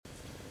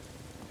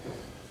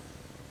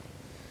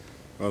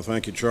Well,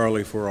 thank you,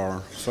 Charlie, for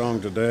our song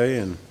today,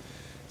 and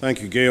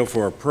thank you, Gail,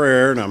 for our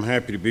prayer, and I'm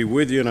happy to be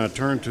with you. And I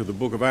turn to the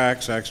book of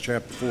Acts, Acts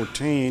chapter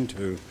 14,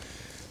 to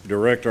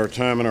direct our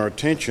time and our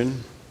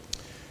attention.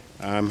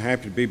 I'm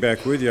happy to be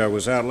back with you. I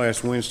was out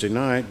last Wednesday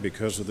night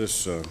because of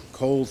this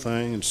cold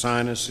thing and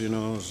sinus,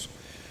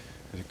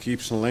 it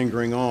keeps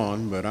lingering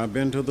on, but I've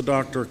been to the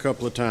doctor a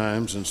couple of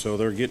times, and so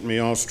they're getting me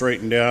all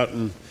straightened out,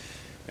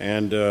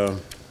 and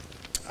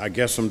I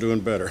guess I'm doing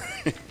better.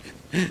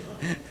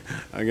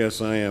 I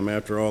guess I am.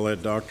 After all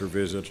that doctor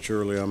visit,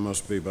 surely I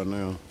must be by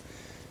now.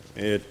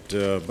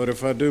 But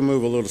if I do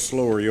move a little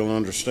slower, you'll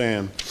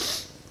understand.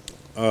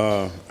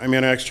 I'm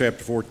in Acts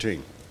chapter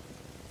 14.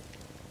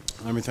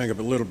 Let me think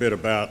a little bit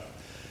about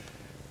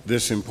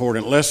this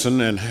important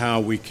lesson and how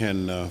we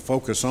can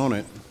focus on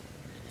it.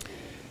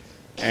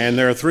 And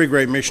there are three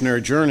great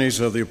missionary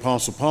journeys of the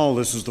Apostle Paul.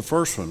 This is the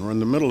first one. We're in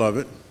the middle of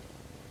it.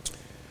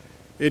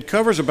 It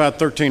covers about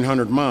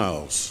 1,300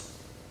 miles,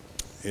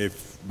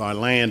 if by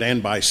land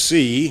and by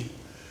sea.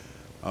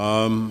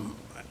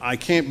 I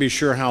can't be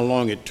sure how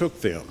long it took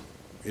them.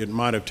 It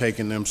might have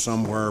taken them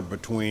somewhere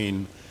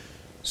between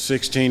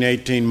 16,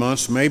 18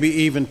 months, maybe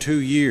even 2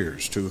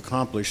 years to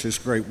accomplish this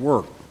great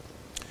work.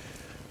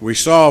 We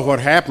saw what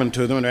happened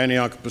to them at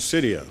Antioch of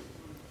Pisidia.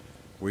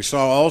 We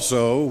saw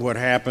also what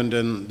happened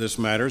in this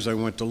matter as they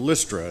went to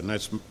Lystra, and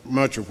that's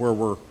much of where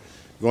we're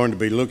going to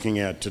be looking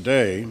at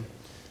today.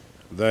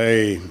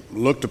 They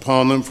looked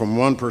upon them from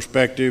one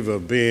perspective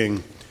of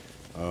being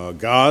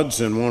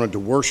gods and wanted to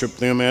worship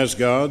them as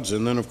gods,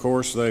 and then of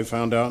course they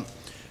found out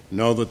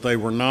that they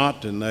were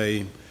not, and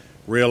they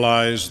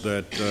realized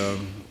that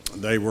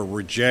they were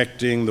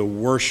rejecting the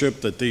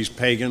worship that these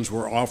pagans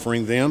were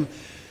offering them.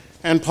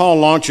 And Paul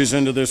launches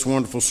into this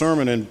wonderful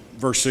sermon in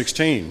verse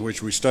 16,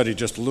 which we studied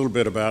just a little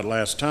bit about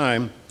last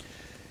time.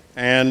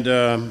 And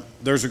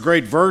there's a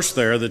great verse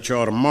there that you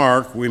ought to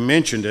mark. We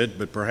mentioned it,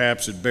 but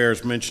perhaps it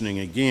bears mentioning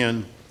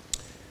again.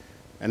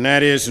 And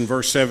that is in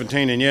verse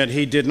 17, and yet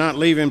he did not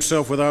leave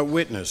himself without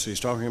witness. He's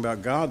talking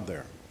about God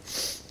there.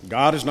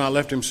 God has not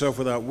left himself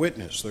without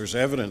witness. There's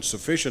evidence,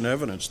 sufficient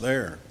evidence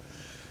there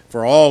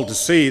for all to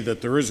see that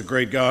there is a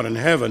great God in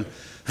heaven.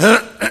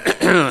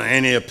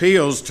 And he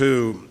appeals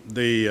to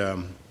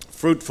the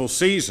fruitful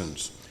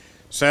seasons,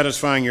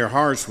 satisfying your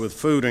hearts with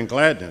food and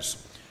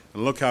gladness.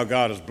 And look how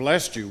God has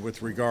blessed you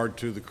with regard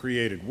to the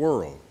created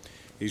world.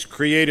 He's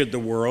created the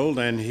world,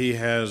 and he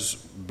has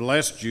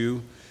blessed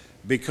you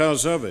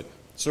because of it.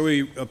 So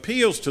he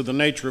appeals to the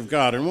nature of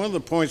God. And one of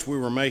the points we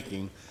were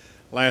making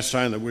last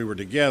time that we were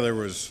together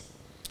was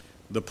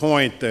the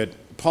point that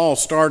Paul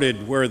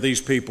started where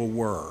these people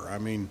were. I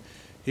mean,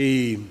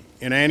 he,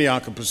 in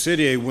Antioch of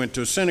Pisidia, went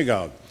to a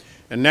synagogue.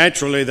 And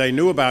naturally, they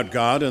knew about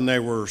God, and they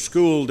were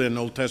schooled in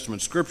Old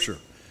Testament Scripture.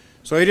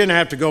 So he didn't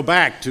have to go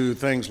back to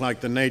things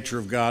like the nature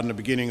of God and the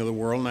beginning of the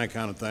world and that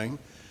kind of thing.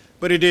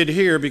 But he did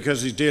here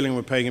because he's dealing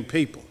with pagan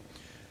people.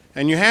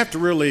 And you have to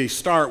really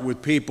start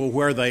with people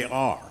where they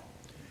are.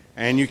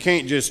 And you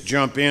can't just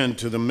jump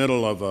into the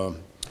middle of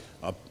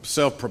a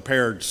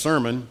self-prepared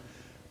sermon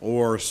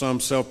or some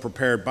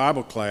self-prepared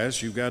Bible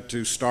class. You've got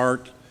to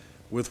start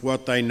with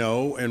what they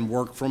know and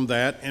work from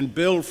that and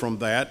build from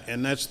that.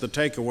 And that's the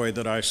takeaway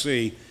that I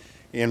see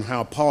in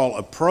how Paul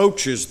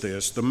approaches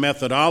this, the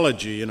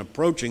methodology in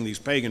approaching these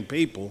pagan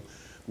people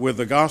with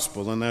the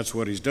gospel, and that's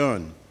what he's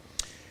done.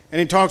 And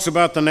he talks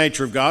about the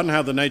nature of God and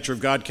how the nature of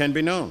God can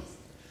be known.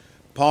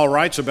 Paul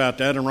writes about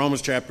that in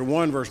Romans chapter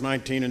 1, verse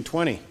 19 and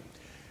 20.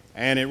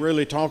 And it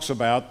really talks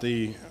about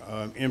the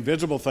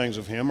invisible things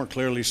of him are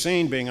clearly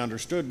seen, being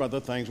understood by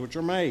the things which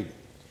are made.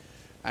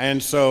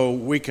 And so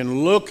we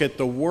can look at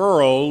the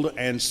world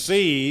and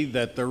see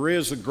that there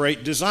is a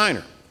great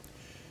designer.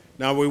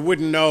 Now, we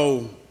wouldn't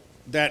know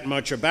that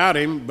much about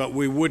him, but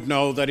we would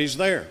know that he's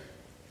there.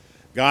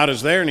 God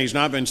is there, and he's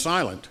not been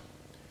silent.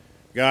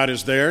 God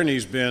is there, and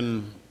he's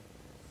been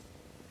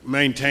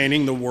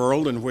maintaining the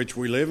world in which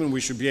we live, and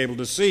we should be able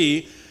to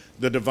see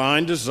the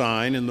divine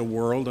design in the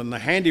world and the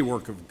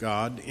handiwork of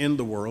God in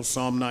the world.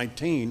 Psalm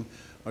 19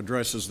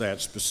 addresses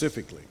that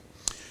specifically.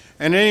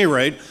 At any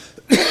rate,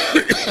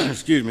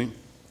 excuse me,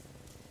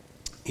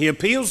 he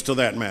appeals to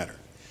that matter.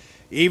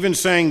 Even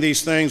saying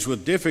these things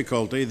with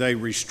difficulty, they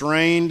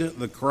restrained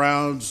the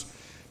crowds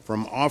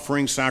from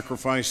offering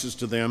sacrifices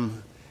to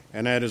them,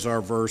 and that is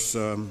our verse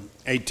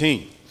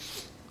 18.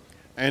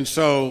 And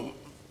so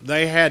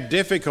they had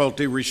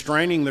difficulty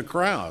restraining the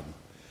crowd.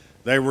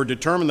 They were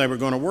determined they were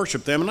going to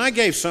worship them, and I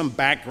gave some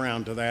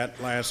background to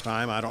that last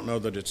time. I don't know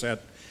that it's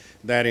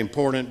that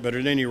important, but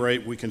at any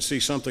rate, we can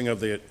see something of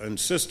the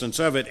insistence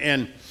of it.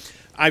 And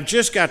I've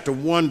just got to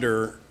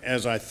wonder,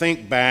 as I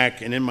think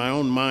back and in my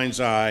own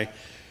mind's eye,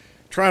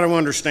 try to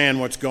understand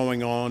what's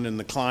going on in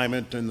the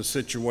climate and the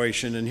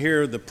situation. And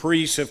here the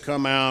priests have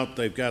come out.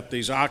 They've got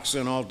these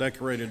oxen all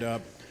decorated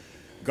up,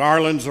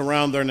 garlands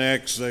around their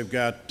necks. They've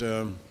got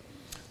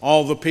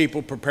all the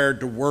people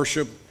prepared to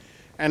worship.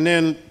 And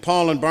then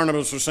Paul and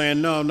Barnabas were saying,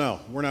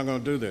 no, we're not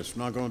going to do this.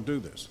 We're not going to do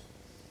this.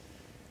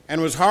 And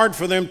it was hard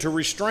for them to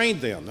restrain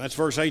them. That's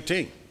verse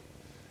 18.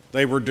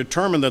 They were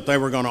determined that they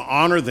were going to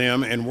honor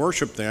them and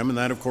worship them, and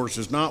that, of course,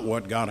 is not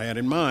what God had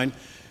in mind,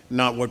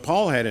 not what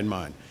Paul had in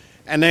mind.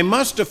 And they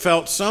must have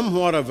felt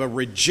somewhat of a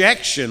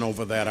rejection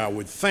over that, I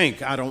would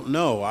think. I don't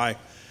know.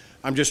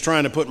 I'm just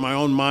trying to put my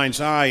own mind's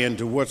eye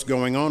into what's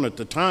going on at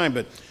the time,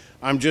 but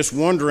I'm just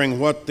wondering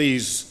what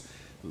these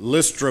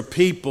Lystra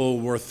people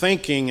were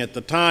thinking at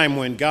the time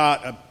when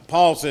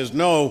Paul says,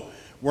 no,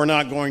 we're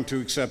not going to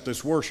accept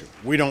this worship.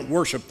 We don't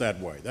worship that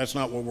way. That's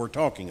not what we're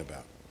talking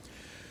about.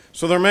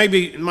 So there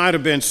might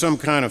have been some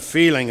kind of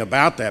feeling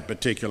about that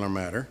particular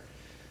matter,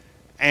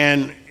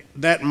 and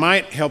that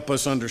might help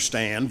us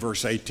understand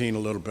verse 18 a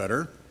little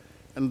better,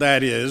 and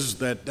that is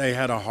that they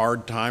had a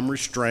hard time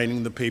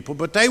restraining the people,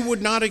 but they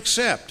would not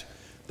accept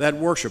that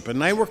worship,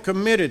 and they were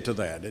committed to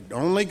that.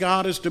 Only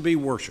God is to be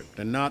worshiped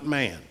and not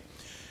man.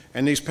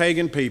 And these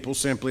pagan people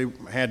simply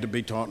had to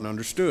be taught and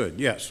understood.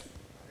 Yes?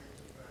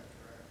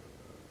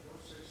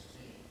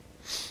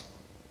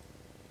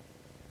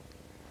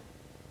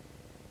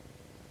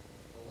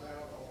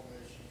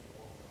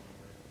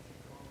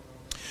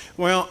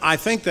 Well, I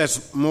think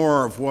that's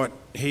more of what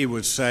he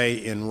would say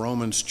in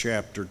Romans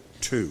chapter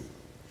 2.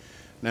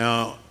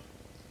 Now,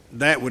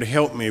 that would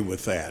help me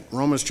with that.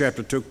 Romans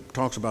chapter 2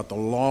 talks about the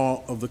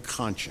law of the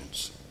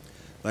conscience.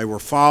 They were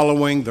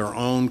following their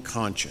own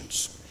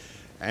conscience.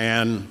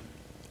 And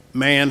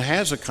man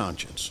has a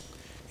conscience.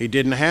 He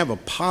didn't have a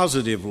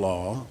positive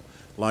law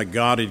like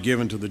God had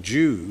given to the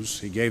Jews.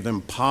 He gave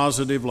them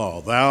positive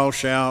law. Thou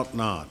shalt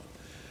not.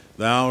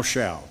 Thou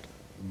shalt.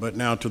 But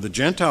now to the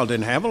Gentile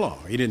didn't have a law.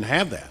 He didn't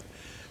have that.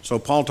 So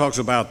Paul talks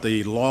about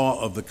the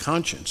law of the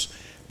conscience.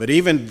 But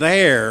even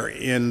there,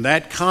 in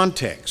that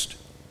context,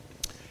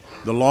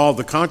 the law of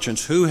the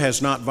conscience, who has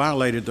not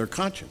violated their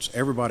conscience?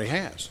 Everybody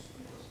has.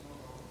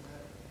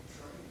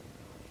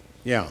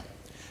 Yeah.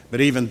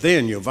 But even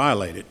then, you'll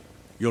violate it.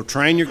 You'll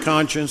train your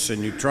conscience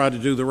and you try to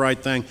do the right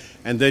thing,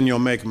 and then you'll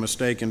make a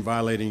mistake in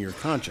violating your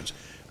conscience.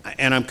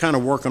 And I'm kind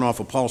of working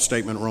off of Paul's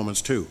statement in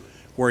Romans 2,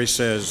 where he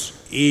says,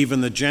 even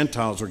the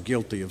Gentiles are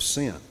guilty of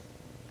sin.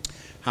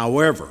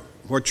 However,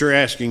 what you're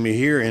asking me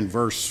here in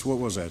verse,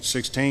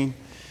 16?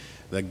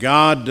 That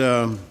God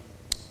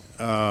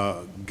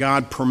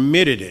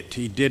permitted it.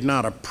 He did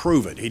not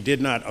approve it. He did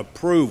not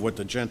approve what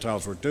the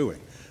Gentiles were doing,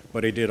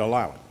 but he did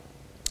allow it.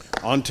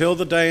 Until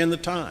the day and the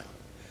time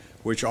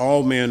which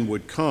all men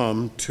would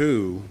come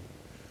to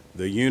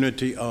the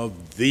unity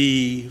of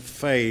the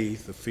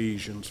faith,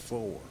 Ephesians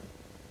 4.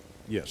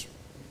 Yes.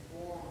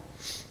 Before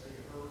they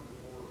heard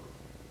the word,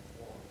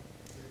 or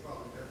they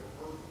probably never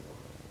heard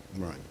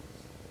the word. Right.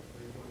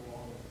 They went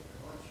along with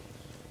the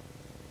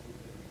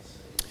conscience.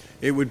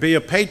 It would be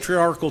a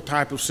patriarchal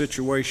type of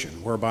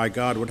situation whereby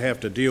God would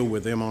have to deal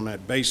with them on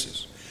that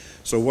basis.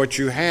 So what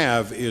you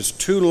have is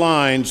two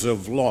lines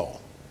of law.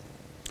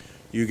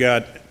 You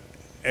got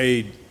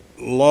a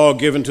law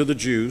given to the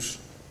Jews.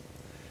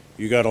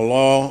 You got a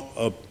law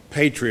of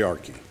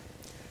patriarchy,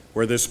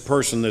 where this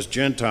person, this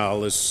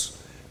Gentile, this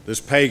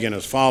pagan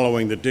is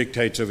following the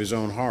dictates of his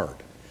own heart.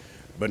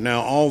 But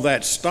now all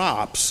that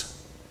stops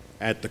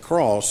at the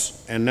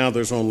cross, and now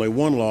there's only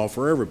one law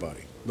for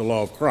everybody, the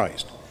law of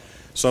Christ.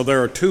 So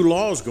there are two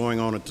laws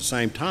going on at the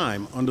same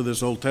time under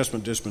this Old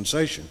Testament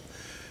dispensation.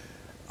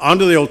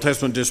 Under the Old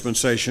Testament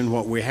dispensation,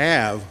 what we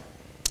have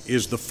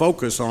is the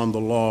focus on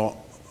the law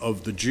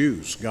of the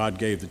Jews. God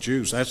gave the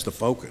Jews. That's the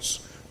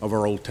focus of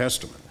our Old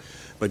Testament.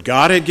 But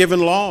God had given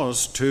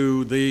laws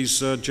to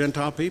these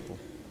Gentile people.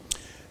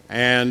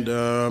 And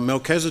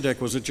Melchizedek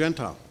was a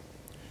Gentile.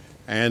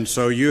 And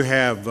so you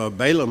have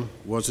Balaam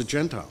was a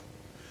Gentile.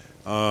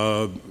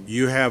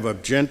 You have a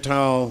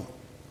Gentile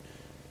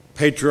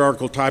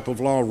patriarchal type of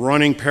law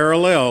running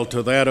parallel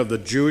to that of the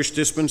Jewish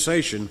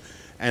dispensation,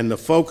 and the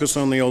focus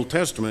on the Old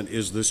Testament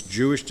is this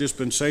Jewish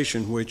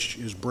dispensation which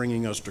is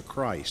bringing us to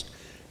Christ,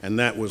 and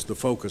that was the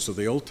focus of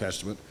the Old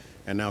Testament,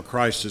 and now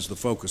Christ is the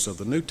focus of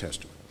the New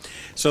Testament.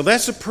 So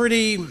that's a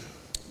pretty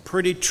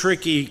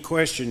tricky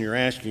question you're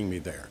asking me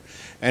there,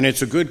 and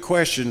it's a good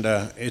question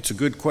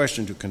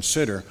to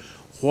consider.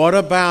 What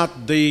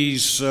about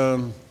these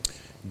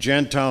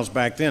Gentiles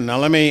back then? Now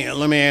let me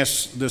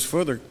ask this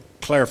further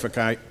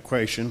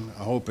clarification.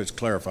 I hope it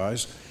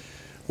clarifies.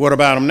 What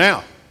about them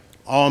now?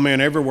 All men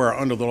everywhere are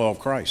under the law of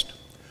Christ.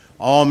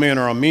 All men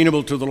are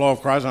amenable to the law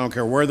of Christ. I don't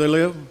care where they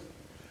live.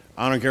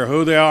 I don't care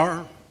who they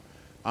are.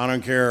 I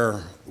don't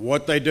care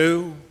what they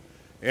do.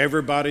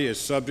 Everybody is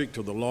subject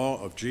to the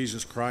law of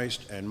Jesus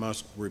Christ and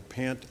must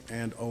repent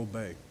and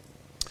obey.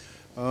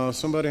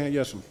 Somebody,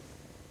 yes, ma'am.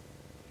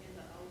 In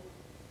the old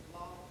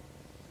law,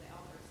 they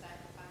offered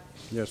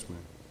sacrifices. Yes, ma'am.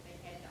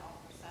 They had to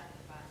offer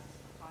sacrifices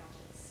for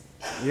conscience.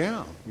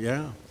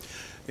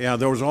 Yeah,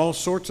 there was all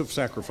sorts of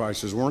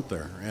sacrifices, weren't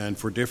there? And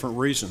for different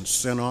reasons,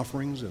 sin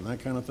offerings and that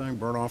kind of thing,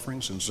 burnt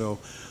offerings. And so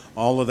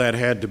all of that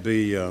had to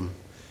be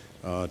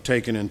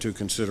taken into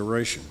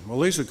consideration. Well,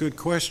 these are good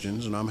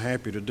questions, and I'm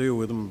happy to deal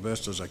with them as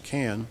best as I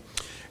can.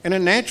 And it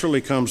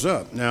naturally comes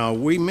up. Now,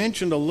 we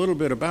mentioned a little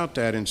bit about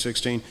that in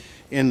 16,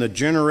 in the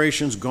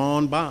generations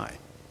gone by.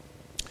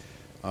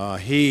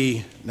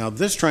 Now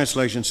this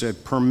translation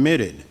said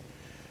permitted.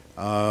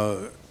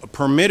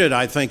 Permitted,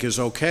 I think, is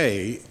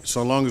okay,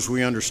 so long as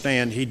we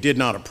understand he did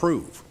not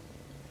approve.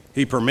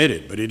 He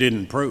permitted, but he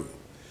didn't approve.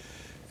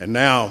 And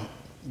now,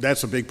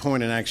 that's a big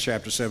point in Acts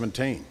chapter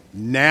 17.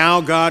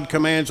 Now God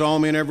commands all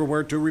men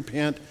everywhere to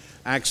repent,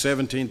 Acts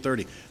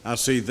 17:30. Now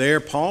see, there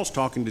Paul's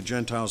talking to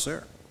Gentiles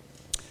there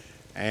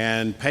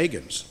and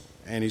pagans.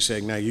 And he's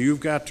saying, now you've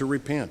got to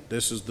repent.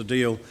 This is the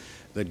deal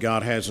that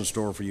God has in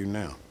store for you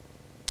now.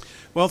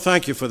 Well,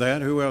 thank you for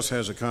that. Who else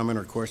has a comment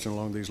or question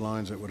along these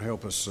lines that would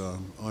help us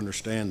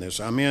understand this?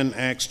 I'm in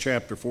Acts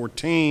chapter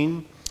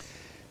 14,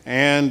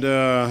 and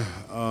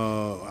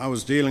I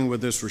was dealing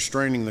with this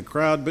restraining the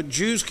crowd, but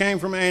Jews came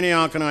from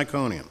Antioch and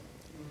Iconium.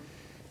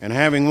 And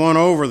having won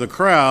over the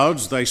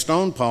crowds, they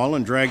stoned Paul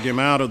and dragged him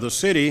out of the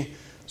city,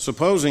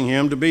 supposing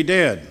him to be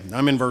dead.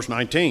 I'm in verse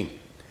 19.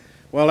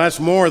 Well, that's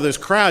more of this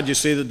crowd, you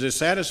see, the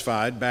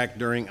dissatisfied back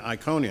during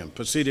Iconium.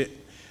 Pisidian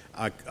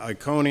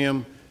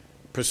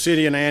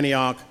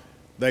Antioch,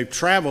 they've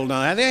traveled.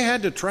 Now, they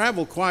had to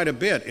travel quite a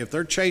bit if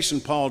they're chasing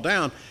Paul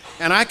down.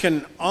 And I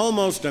can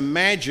almost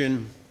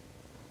imagine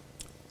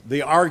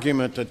the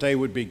argument that they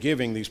would be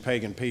giving these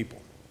pagan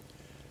people.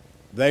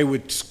 They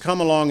would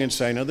come along and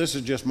say, now this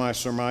is just my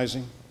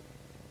surmising,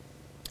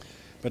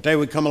 but they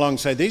would come along and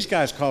say, these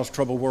guys cause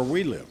trouble where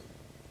we live.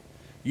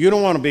 You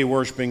don't want to be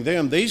worshiping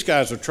them. These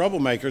guys are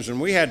troublemakers,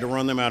 and we had to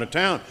run them out of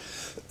town.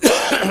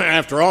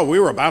 After all, we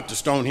were about to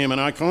stone him in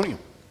Iconium.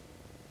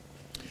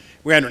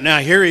 Now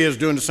here he is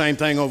doing the same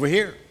thing over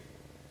here.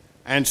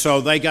 And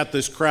so they got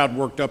this crowd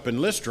worked up in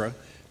Lystra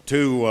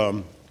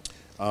to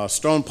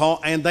stone Paul,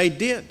 and they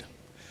did.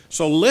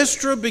 So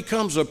Lystra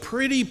becomes a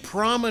pretty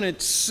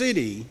prominent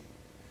city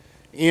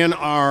in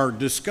our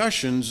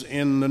discussions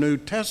in the New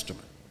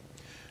Testament.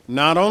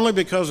 Not only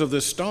because of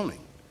this stoning,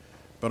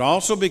 but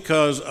also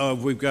because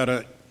we've got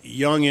a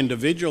young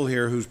individual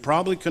here who's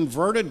probably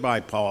converted by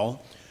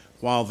Paul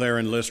while they're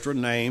in Lystra,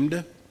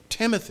 named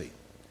Timothy.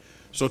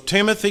 So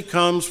Timothy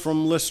comes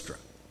from Lystra.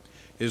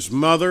 His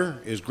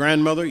mother, his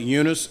grandmother,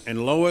 Eunice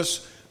and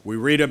Lois, we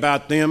read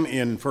about them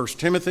in 1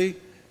 Timothy.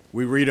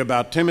 We read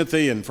about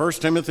Timothy in 1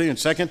 Timothy and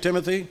 2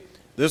 Timothy.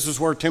 This is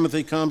where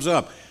Timothy comes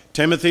up.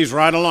 Timothy's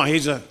right along.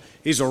 He's a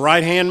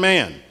right-hand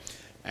man.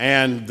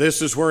 And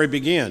this is where he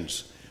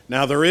begins.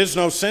 Now, there is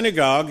no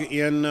synagogue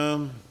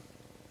in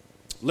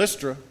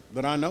Lystra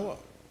that I know of.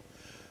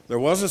 There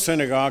was a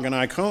synagogue in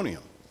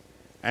Iconium.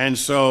 And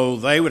so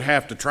they would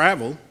have to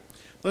travel.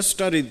 Let's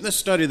study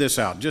this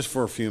out just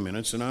for a few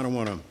minutes, and I don't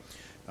want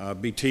to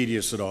be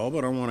tedious at all,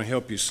 but I want to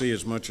help you see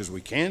as much as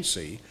we can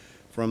see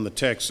from the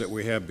text that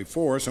we have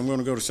before us. I'm going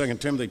to go to 2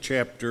 Timothy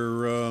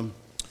chapter,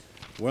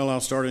 I'll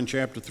start in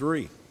chapter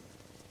 3.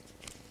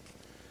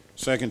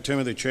 2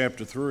 Timothy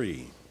chapter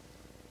 3.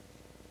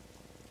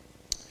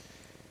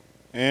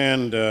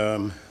 And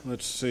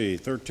let's see,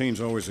 13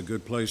 is always a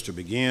good place to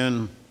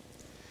begin.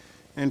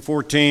 And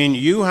 14,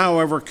 you,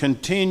 however,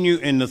 continue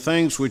in the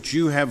things which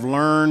you have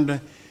learned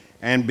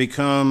and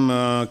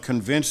become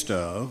convinced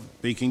of,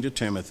 speaking to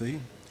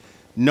Timothy,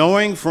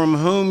 knowing from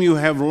whom you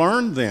have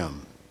learned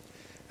them,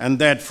 and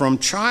that from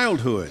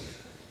childhood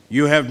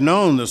you have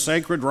known the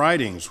sacred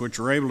writings which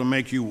are able to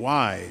make you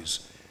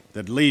wise,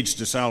 that leads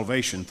to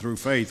salvation through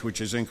faith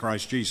which is in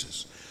Christ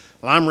Jesus.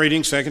 Well, I'm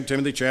reading 2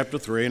 Timothy chapter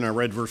 3, and I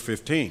read verse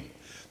 15.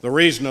 The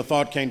reason the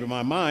thought came to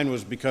my mind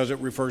was because it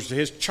refers to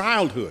his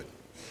childhood.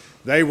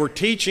 They were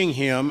teaching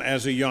him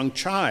as a young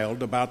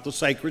child about the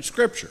sacred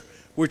scripture,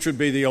 which would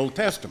be the Old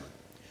Testament.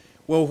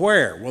 Well,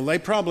 where? Well, they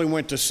probably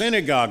went to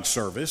synagogue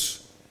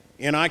service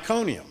in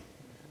Iconium.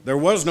 There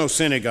was no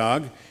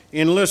synagogue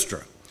in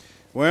Lystra.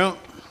 Well,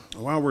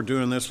 while we're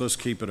doing this, let's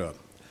keep it up.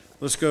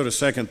 Let's go to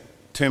 2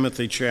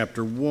 Timothy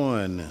chapter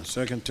 1.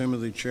 2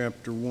 Timothy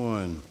chapter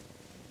 1.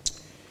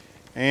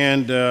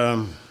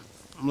 And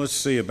let's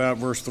see, about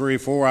verse 3,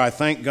 4. I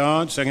thank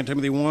God, 2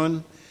 Timothy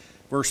 1,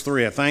 verse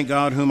 3. I thank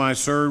God whom I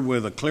serve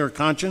with a clear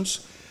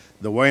conscience,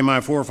 the way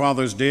my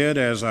forefathers did,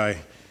 as I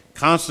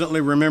constantly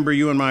remember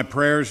you in my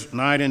prayers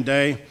night and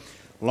day,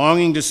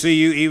 longing to see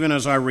you even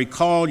as I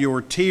recall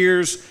your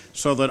tears,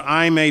 so that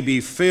I may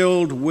be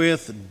filled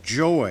with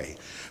joy.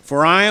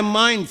 For I am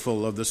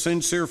mindful of the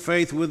sincere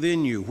faith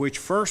within you, which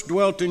first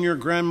dwelt in your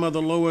grandmother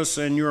Lois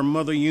and your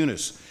mother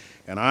Eunice,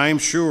 and I am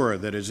sure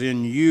that is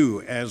in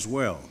you as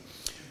well.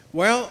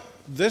 Well,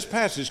 this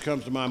passage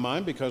comes to my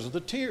mind because of the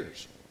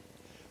tears.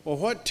 Well,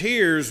 what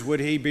tears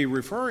would he be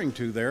referring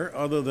to there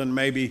other than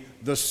maybe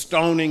the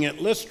stoning at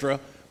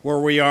Lystra, where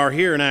we are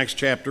here in Acts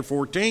chapter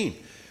 14.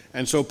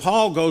 And so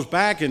Paul goes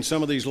back in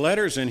some of these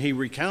letters and he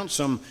recounts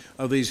some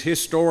of these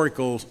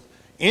historical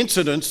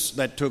incidents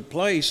that took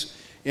place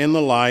in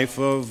the life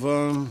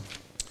of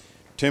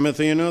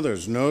Timothy and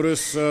others.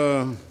 Notice,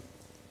 I'm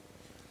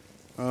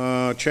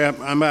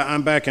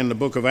back in the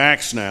book of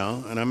Acts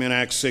now, and I'm in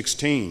Acts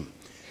 16,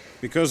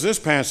 because this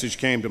passage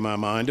came to my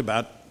mind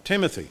about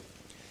Timothy.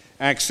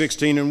 Acts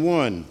 16 and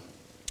 1.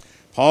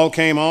 Paul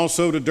came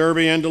also to Derbe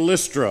and to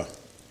Lystra,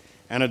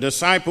 and a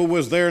disciple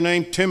was there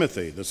named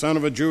Timothy, the son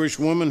of a Jewish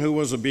woman who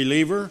was a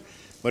believer,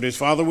 but his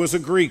father was a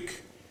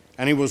Greek.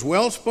 And he was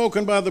well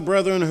spoken by the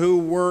brethren who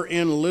were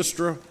in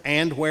Lystra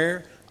and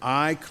where?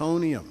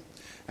 Iconium.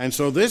 And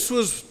so this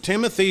was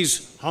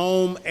Timothy's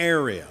home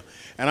area.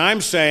 And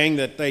I'm saying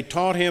that they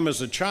taught him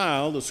as a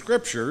child the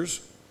Scriptures,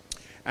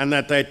 and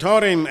that they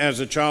taught him as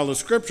a child the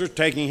Scriptures,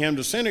 taking him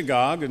to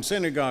synagogue and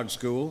synagogue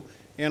school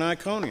in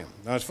Iconium.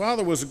 Now, his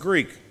father was a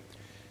Greek.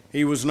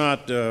 He was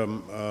not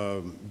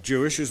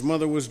Jewish. His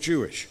mother was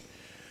Jewish.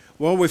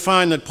 Well, we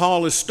find that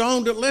Paul is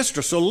stoned at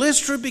Lystra. So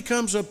Lystra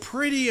becomes a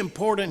pretty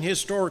important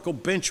historical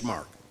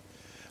benchmark,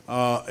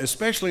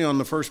 especially on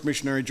the first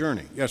missionary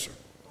journey. Yes, sir.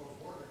 I was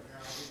wondering how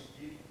these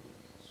people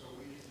so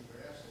easy to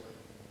vacillate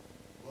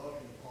from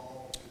loving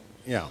Paul to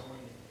Yeah. stoning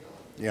and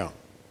killing. Yeah,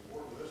 The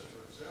word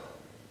Lystra itself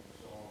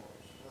is all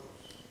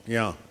spurs.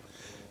 yeah. I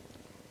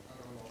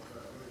don't know if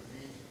that really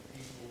means the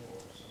people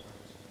or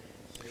somebody just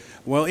made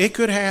it. Well, it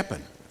could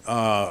happen.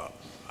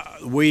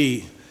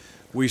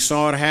 We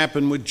saw it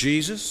happen with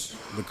Jesus.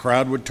 The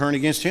crowd would turn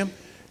against him.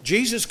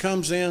 Jesus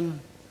comes in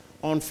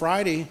on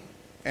Friday,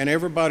 and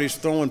everybody's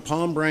throwing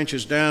palm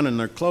branches down and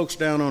their cloaks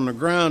down on the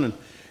ground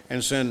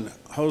and saying,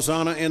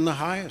 Hosanna in the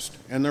highest.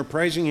 And they're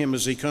praising him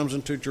as he comes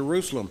into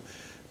Jerusalem.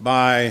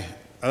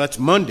 That's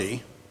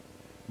Monday.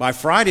 By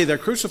Friday, they're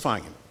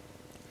crucifying him.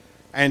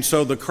 And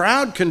so the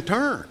crowd can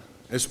turn,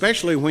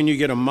 especially when you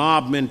get a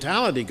mob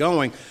mentality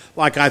going,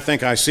 like I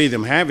think I see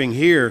them having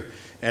here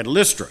at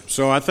Lystra.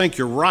 So I think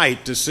you're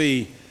right to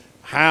see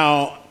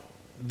how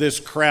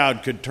this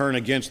crowd could turn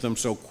against them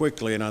so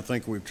quickly, and I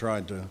think we've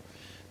tried to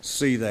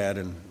see that,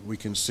 and we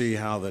can see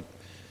how that,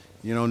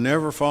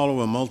 never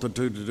follow a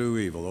multitude to do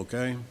evil,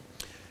 okay?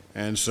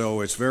 And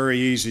so it's very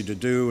easy to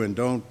do, and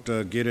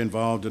don't get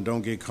involved and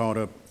don't get caught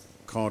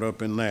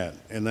up in that,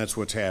 and that's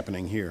what's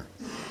happening here.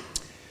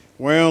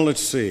 Well,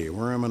 let's see,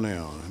 where am I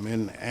now? I'm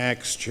in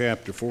Acts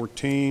chapter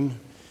 14,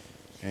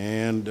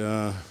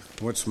 and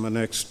what's my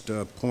next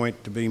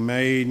point to be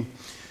made?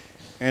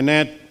 And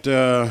that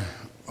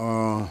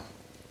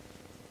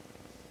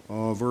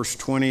verse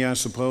 20, I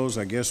suppose.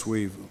 I guess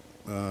we've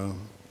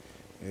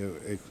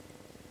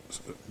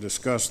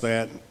discussed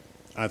that.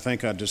 I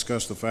think I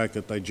discussed the fact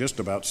that they just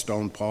about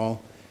stoned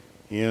Paul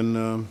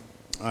in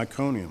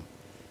Iconium.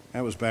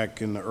 That was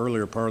back in the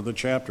earlier part of the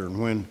chapter. And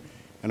when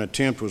an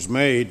attempt was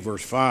made,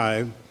 verse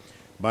 5,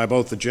 by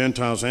both the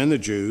Gentiles and the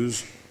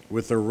Jews,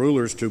 with their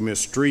rulers to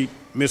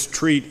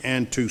mistreat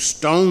and to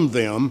stone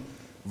them,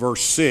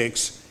 verse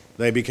 6,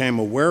 they became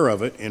aware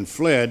of it and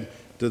fled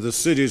to the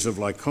cities of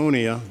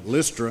Lycaonia,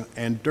 Lystra,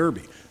 and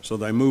Derbe. So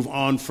they move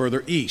on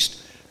further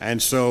east.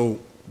 And so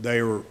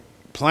they were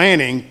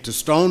planning to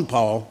stone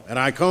Paul at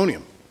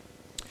Iconium.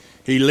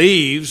 He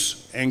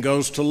leaves and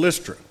goes to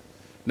Lystra.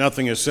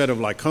 Nothing is said of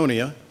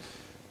Lycaonia.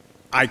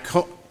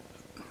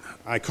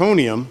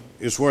 Iconium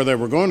is where they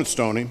were going to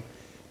stone him.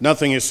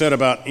 Nothing is said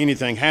about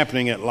anything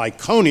happening at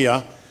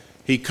Lycaonia.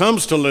 He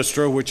comes to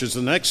Lystra, which is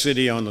the next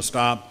city on the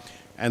stop,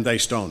 and they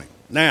stone him.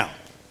 Now,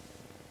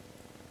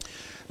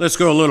 let's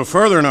go a little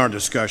further in our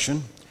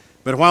discussion.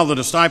 But while the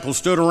disciples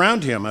stood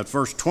around him, at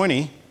verse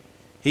 20,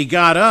 he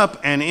got up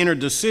and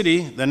entered the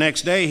city. The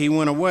next day he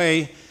went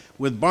away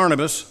with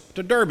Barnabas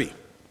to Derbe.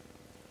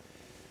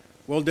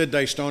 Well, did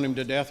they stone him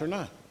to death or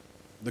not?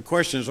 The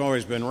question has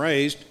always been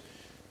raised,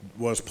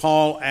 was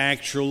Paul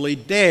actually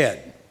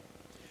dead?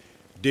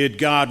 Did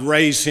God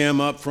raise him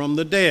up from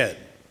the dead?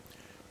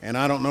 And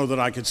I don't know that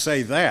I could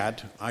say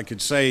that. I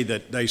could say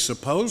that they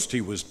supposed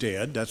he was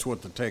dead. That's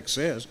what the text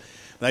says.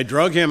 They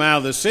drug him out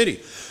of the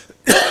city.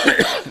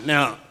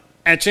 Now,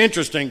 that's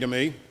interesting to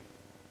me,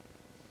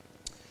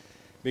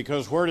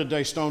 because where did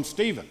they stone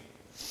Stephen?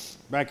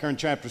 Back here in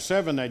chapter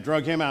 7, they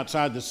drug him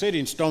outside the city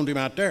and stoned him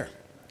out there.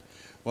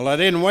 Well, they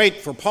didn't wait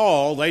for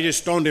Paul. They just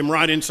stoned him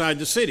right inside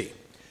the city.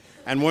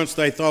 And once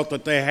they thought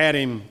that they had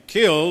him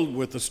killed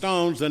with the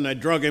stones, then they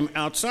drug him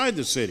outside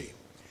the city.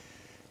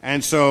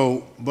 And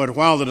so, but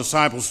while the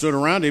disciples stood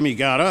around him, he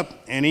got up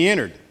and he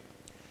entered.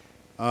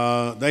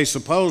 They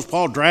supposed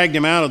Paul dragged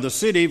him out of the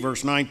city,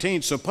 verse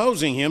 19,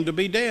 supposing him to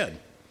be dead.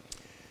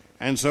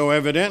 And so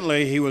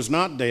evidently he was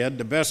not dead.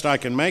 The best I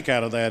can make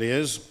out of that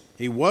is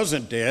he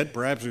wasn't dead.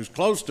 Perhaps he was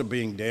close to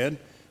being dead,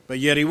 but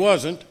yet he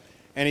wasn't.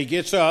 And he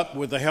gets up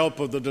with the help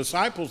of the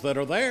disciples that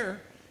are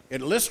there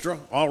at Lystra.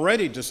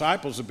 Already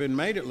disciples have been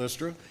made at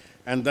Lystra,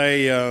 and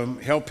they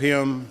help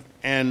him,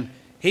 and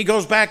he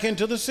goes back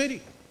into the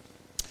city.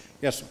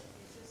 Yes, sir.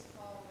 It's just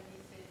Paul when he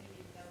said he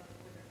didn't know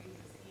whether he was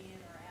in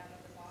or out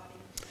of the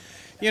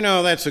body. You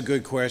know, that's a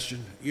good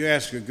question. You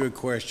ask a good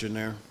question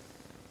there,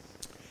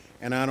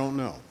 and I don't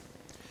know.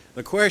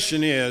 The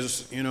question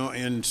is,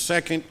 in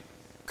 2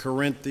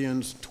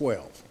 Corinthians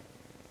 12,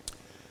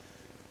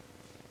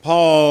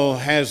 Paul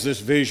has this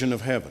vision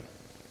of heaven,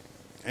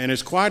 and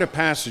it's quite a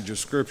passage of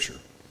Scripture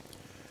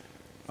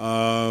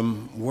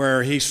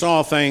where he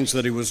saw things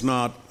that he was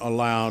not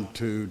allowed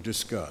to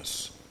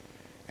discuss.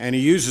 And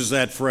he uses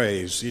that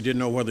phrase, he didn't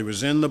know whether he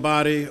was in the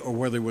body or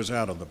whether he was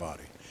out of the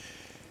body.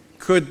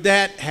 Could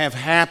that have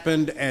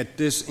happened at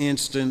this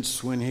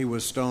instance when he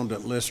was stoned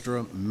at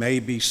Lystra?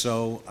 Maybe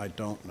so, I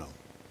don't know.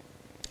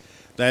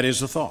 That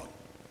is a thought.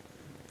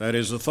 That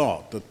is a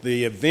thought, that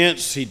the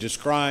events he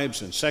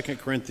describes in 2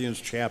 Corinthians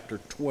chapter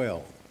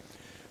 12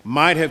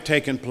 might have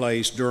taken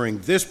place during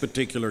this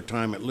particular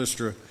time at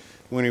Lystra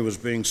when he was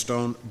being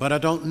stoned, but I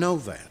don't know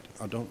that.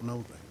 I don't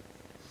know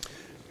that.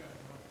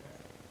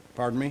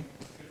 Pardon me?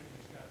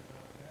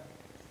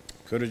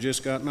 Could have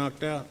just got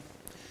knocked out.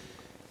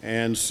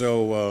 And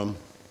so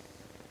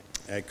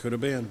that could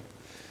have been.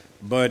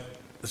 But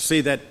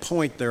see, that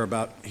point there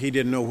about he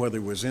didn't know whether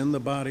he was in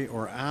the body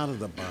or out of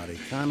the body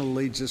kind of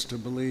leads us to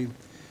believe,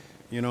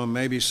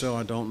 maybe so,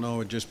 I don't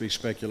know. It'd just be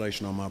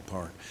speculation on my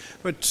part.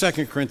 But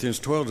 2 Corinthians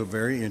 12 is a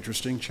very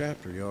interesting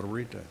chapter. You ought to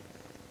read that.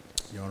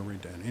 You ought to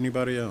read that.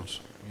 Anybody else?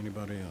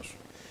 Anybody else?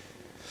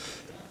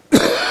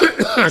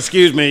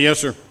 Excuse me. Yes,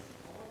 sir.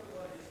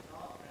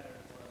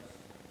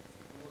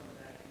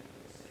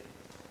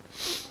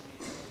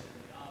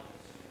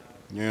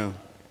 Yeah.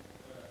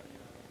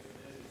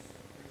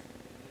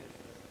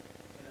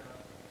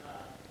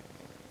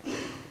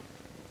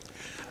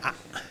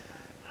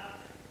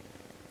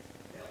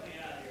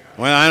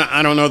 Well,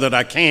 I don't know that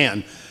I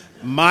can.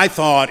 My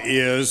thought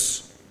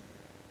is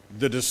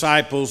the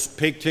disciples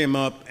picked him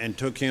up and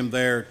took him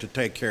there to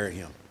take care of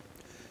him.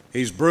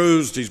 He's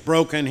bruised, he's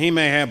broken, he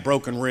may have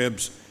broken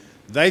ribs.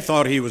 They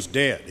thought he was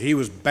dead. He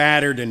was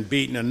battered and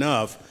beaten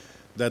enough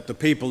that the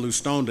people who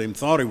stoned him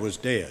thought he was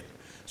dead.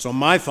 So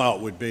my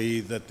thought would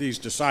be that these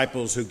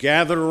disciples who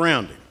gathered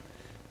around him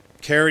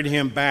carried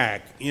him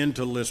back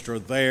into Lystra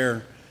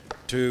there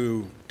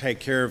to take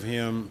care of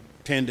him,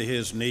 tend to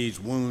his needs,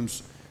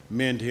 wounds,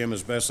 mend him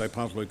as best they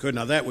possibly could.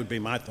 Now, that would be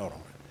my thought on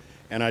it,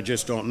 and I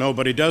just don't know.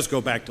 But he does go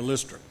back to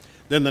Lystra.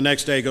 Then the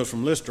next day he goes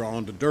from Lystra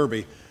on to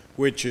Derbe,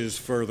 which is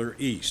further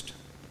east.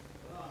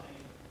 Well, I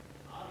mean,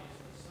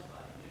 obviously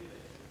somebody knew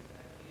they should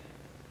be back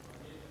in, or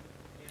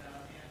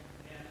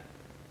didn't,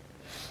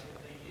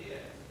 if they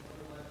did,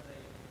 wonder what they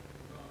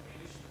were going to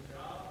finish the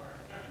job,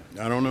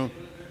 or I don't know. do a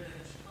good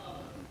job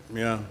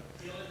Yeah.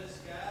 killing this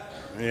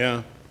guy, or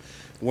Yeah.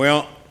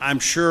 Well, I'm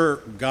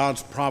sure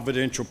God's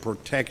providential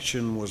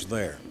protection was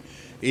there,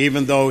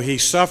 even though he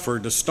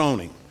suffered a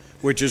stoning,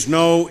 which is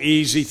no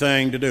easy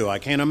thing to do. I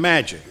can't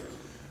imagine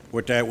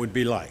what that would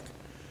be like.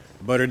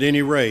 But at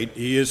any rate,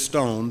 he is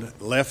stoned,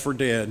 left for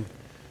dead,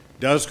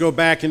 does go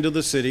back into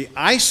the city,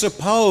 I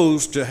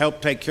suppose to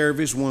help take care of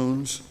his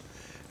wounds,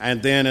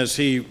 and then as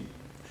he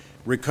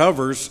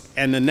recovers,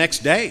 and the next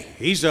day,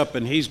 he's up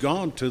and he's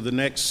gone to the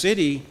next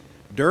city,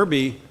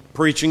 Derbe,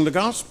 preaching the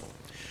gospel.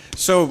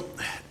 So,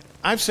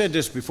 I've said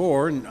this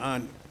before,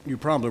 and you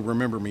probably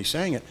remember me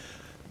saying it.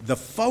 The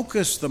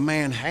focus the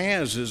man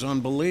has is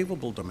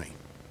unbelievable to me.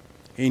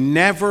 He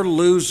never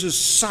loses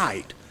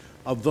sight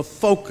of the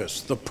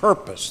focus, the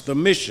purpose, the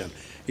mission.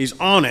 He's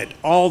on it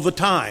all the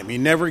time. He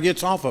never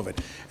gets off of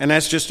it. And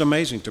that's just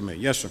amazing to me.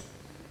 Yes, sir.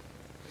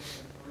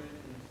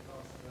 Corinthians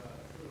talks about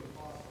a true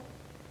apostle,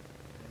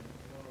 and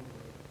one of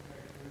the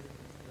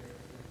characteristics there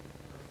is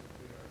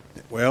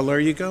perseverance. Well, there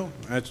you go.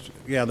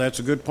 That's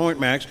a good point,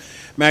 Max.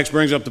 Max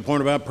brings up the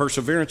point about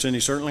perseverance, and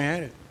he certainly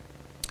had it.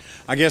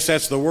 I guess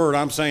that's the word.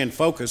 I'm saying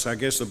focus. I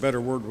guess the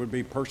better word would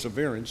be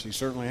perseverance. He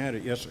certainly had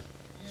it. Yes, sir.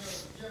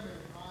 Jim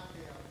reminded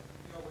me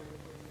of, with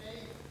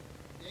David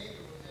was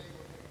able to take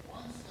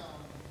one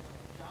stone from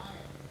a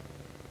giant,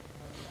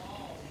 but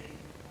Saul, I think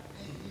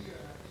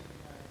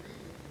I agree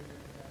with you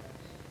that I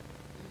think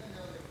even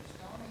though they were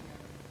stoning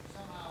him,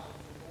 somehow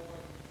the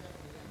Lord kept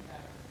the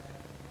impact of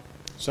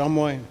that. Some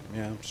way.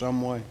 Yeah,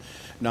 some way.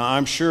 Now,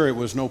 I'm sure it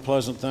was no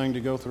pleasant thing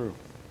to go through.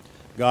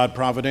 God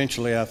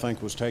providentially, I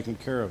think, was taking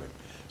care of it.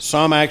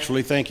 Some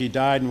actually think he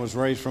died and was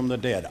raised from the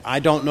dead.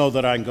 I don't know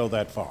that I can go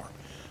that far.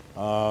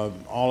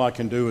 All I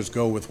can do is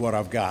go with what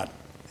I've got,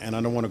 and I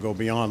don't want to go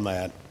beyond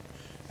that.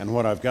 And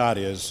what I've got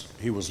is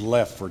he was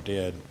left for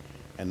dead,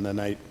 and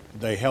then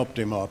they helped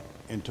him up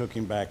and took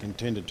him back and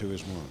tended to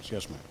his wounds.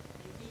 Yes, ma'am.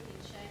 If he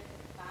can shake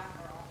the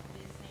fiber off of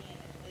his hand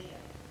and live,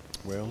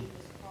 Well, he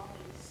was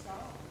probably stoned,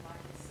 like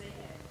it said,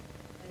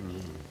 but he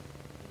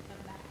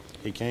come back.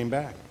 he came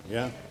back.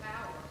 Yeah. The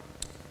power.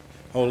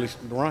 Holy,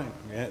 right.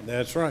 Yeah,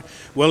 that's right.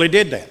 Well, he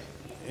did that.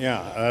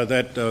 Yeah,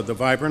 the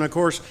viper. And of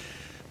course,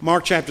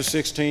 Mark chapter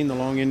 16, the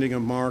long ending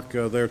of Mark,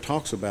 there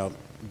talks about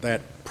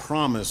that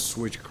promise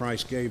which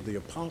Christ gave the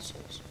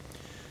apostles,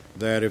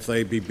 that if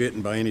they be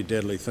bitten by any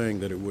deadly thing,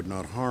 that it would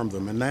not harm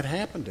them. And that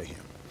happened to him.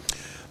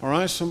 All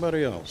right,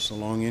 somebody else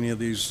along any of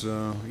these?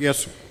 Yes,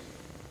 sir.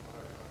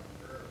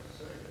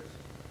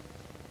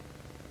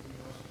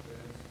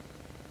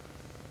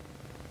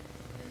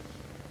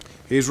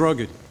 He's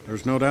rugged.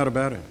 There's no doubt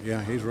about it.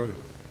 Yeah, he's rugged.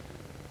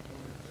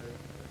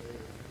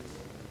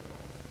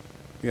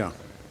 Yeah,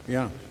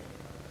 yeah.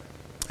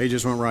 He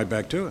just went right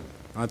back to it.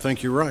 I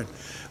think you're right.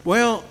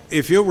 Well,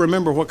 if you'll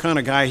remember what kind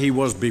of guy he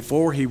was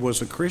before he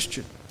was a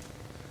Christian.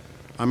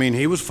 I mean,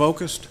 he was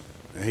focused.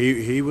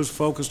 He was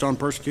focused on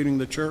persecuting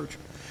the church.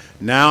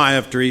 Now,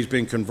 after he's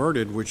been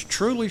converted, which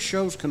truly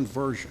shows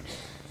conversion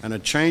and a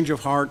change of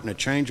heart and a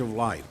change of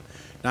life.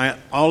 Now,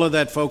 all of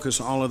that focus,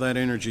 all of that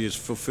energy is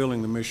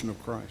fulfilling the mission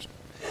of Christ.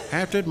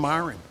 Have to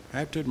admire him.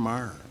 Have to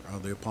admire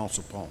the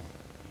Apostle Paul.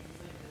 do you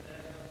think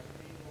that helped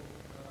the people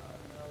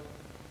know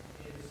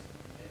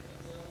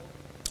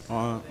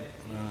Uh, that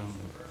he used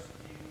to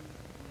persecute.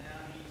 Now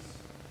he's,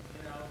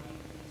 you know,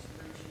 he's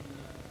preaching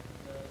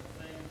the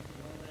thing, the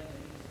one thing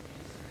that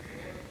he's for.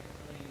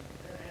 I mean,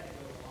 that had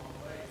to go a long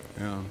way.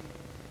 yeah. You know,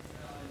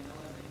 and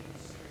knowing that he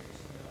was serious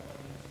about what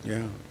he was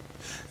doing.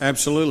 Yeah,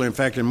 absolutely. In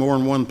fact, in more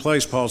than one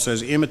place, Paul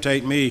says,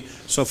 imitate me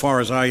so far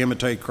as I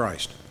imitate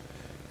Christ.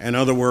 In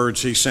other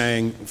words, he's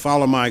saying,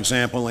 follow my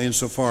example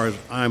insofar as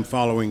I'm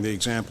following the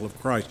example of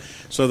Christ.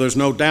 So there's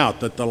no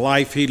doubt that the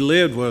life he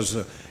lived was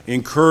an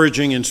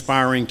encouraging,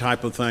 inspiring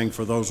type of thing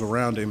for those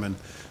around him and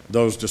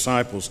those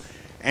disciples.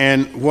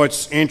 And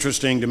what's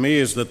interesting to me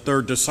is that there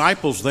are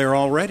disciples there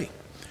already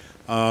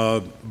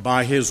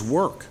by his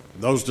work.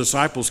 Those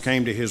disciples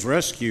came to his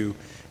rescue,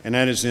 and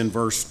that is in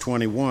verse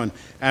 21.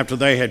 After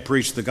they had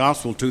preached the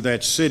gospel to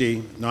that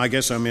city, now I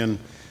guess I'm in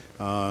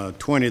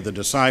 20, the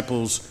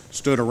disciples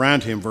stood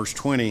around him, verse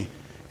 20,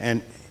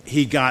 and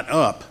he got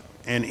up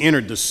and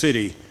entered the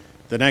city.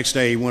 The next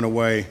day he went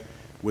away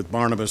with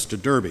Barnabas to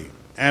Derbe.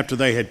 After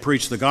they had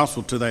preached the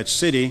gospel to that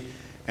city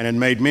and had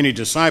made many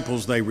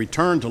disciples, they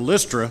returned to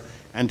Lystra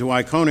and to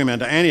Iconium and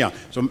to Antioch.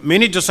 So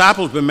many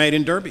disciples have been made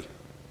in Derbe.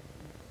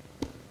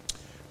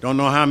 Don't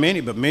know how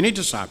many, but many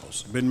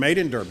disciples have been made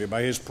in Derbe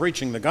by his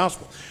preaching the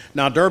gospel.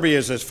 Now, Derbe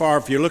is as far,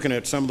 if you're looking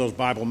at some of those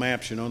Bible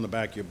maps, you know, in the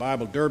back of your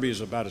Bible, Derbe is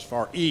about as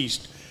far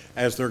east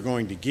as they're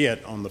going to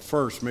get on the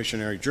first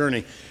missionary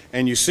journey,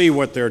 and you see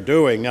what they're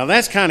doing. Now,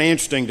 that's kind of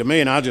interesting to me,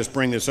 and I'll just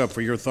bring this up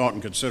for your thought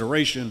and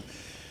consideration,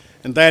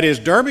 and that is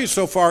Derbe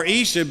so far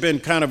east had been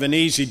kind of an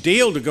easy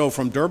deal to go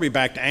from Derbe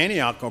back to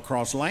Antioch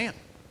across land.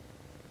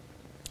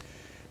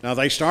 Now,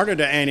 they started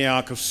at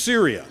Antioch of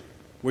Syria,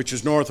 which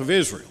is north of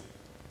Israel.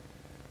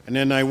 And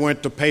then they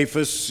went to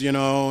Paphos, you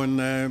know, and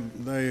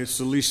the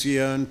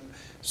Cilicia and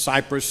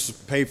Cyprus,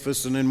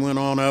 Paphos, and then went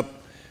on up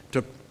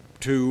to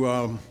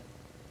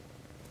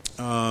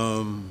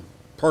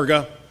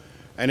Perga,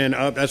 and then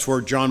up, that's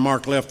where John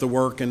Mark left the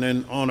work, and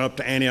then on up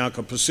to Antioch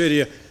of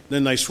Pisidia.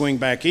 Then they swing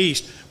back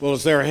east. Well,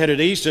 as they're headed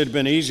east, it had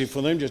been easy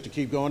for them just to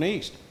keep going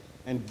east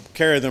and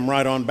carry them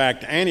right on back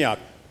to Antioch.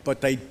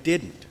 But they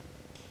didn't.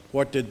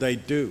 What did they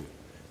do?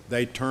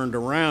 They turned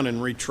around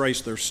and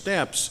retraced their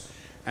steps,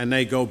 and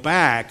they go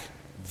back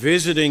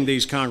visiting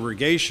these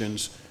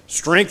congregations,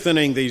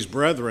 strengthening these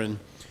brethren,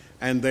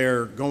 and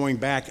they're going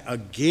back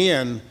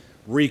again,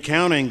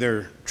 recounting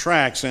their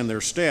tracks and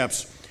their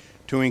steps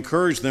to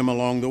encourage them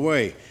along the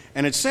way.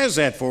 And it says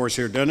that for us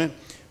here, doesn't it?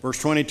 Verse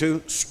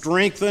 22,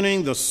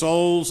 strengthening the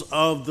souls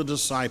of the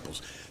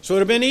disciples. So it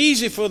would have been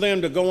easy for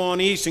them to go on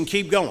east and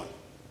keep going.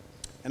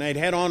 And they'd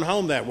head on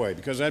home that way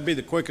because that'd be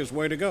the quickest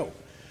way to go.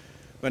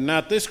 But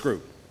not this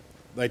group.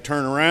 They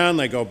turn around,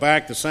 they go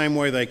back the same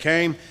way they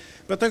came,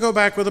 but they go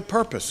back with a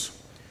purpose.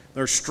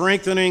 They're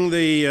strengthening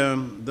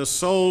the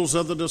souls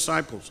of the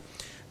disciples.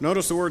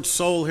 Notice the word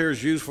soul here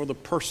is used for the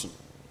person,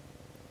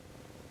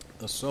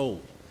 the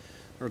soul.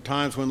 There are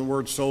times when the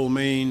word soul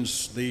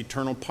means the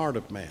eternal part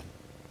of man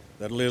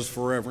that lives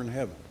forever in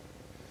heaven.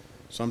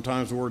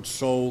 Sometimes the word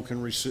soul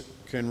can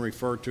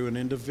refer to an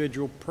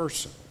individual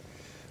person.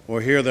 Well,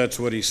 here that's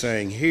what he's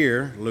saying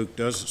here, Luke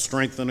does,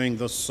 strengthening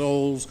the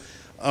souls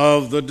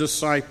of the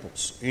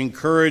disciples,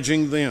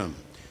 encouraging them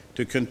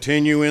to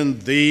continue in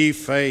the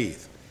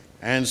faith,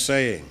 and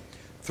saying,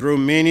 through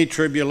many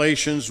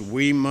tribulations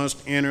we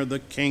must enter the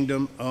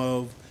kingdom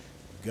of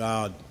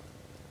God.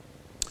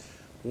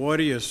 What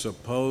do you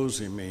suppose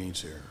he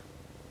means here?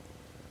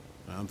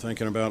 I'm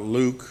thinking about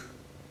Luke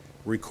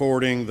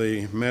recording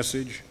the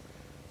message.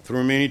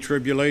 Through many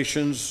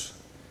tribulations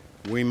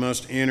we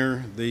must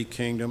enter the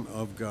kingdom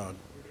of God.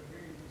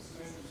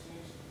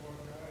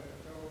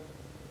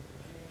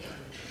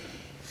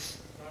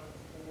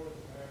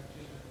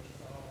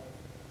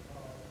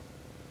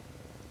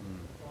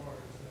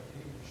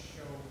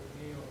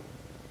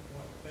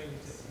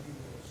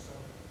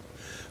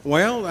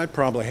 Well, that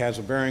probably has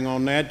a bearing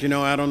on that. You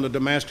know, out on the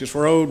Damascus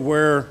Road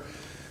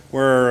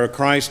where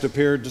Christ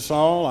appeared to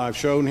Saul, I've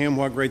shown him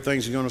what great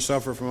things he's going to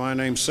suffer for my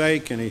name's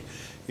sake. And he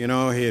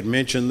had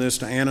mentioned this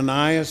to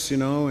Ananias,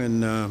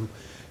 in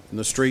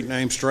the street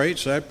named Straight,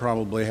 so that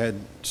probably had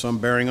some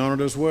bearing on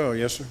it as well.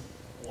 Yes, sir?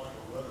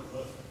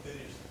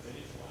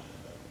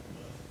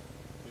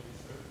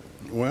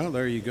 Well,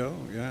 there you go.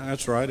 Yeah,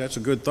 that's right. That's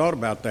a good thought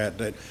about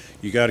that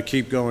you got to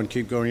keep going.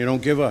 You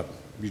don't give up.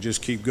 You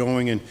just keep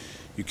going and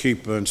you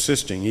keep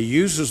insisting. He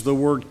uses the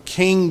word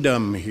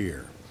kingdom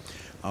here.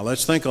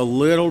 Let's think a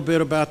little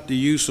bit about the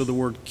use of the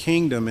word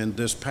kingdom in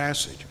this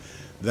passage.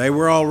 They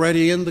were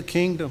already in the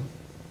kingdom.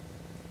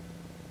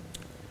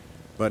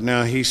 But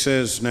now he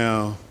says,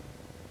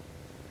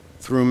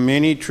 through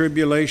many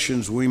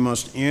tribulations we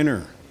must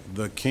enter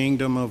the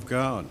kingdom of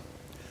God.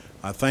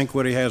 I think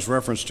what he has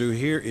reference to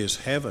here is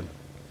heaven.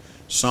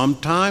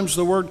 Sometimes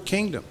the word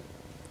kingdom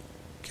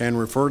can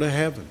refer to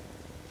heaven.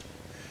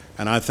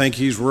 And I think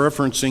he's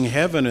referencing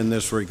heaven in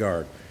this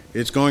regard.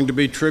 It's going to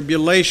be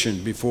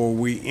tribulation before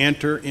we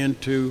enter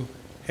into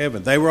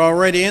heaven. They were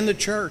already in the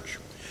church.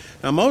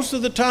 Now, most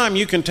of the time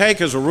you can take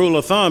as a rule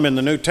of thumb in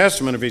the New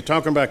Testament, if he's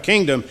talking about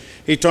kingdom,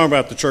 he's talking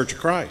about the church of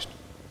Christ.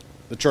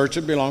 The church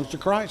that belongs to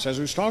Christ, as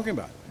he was talking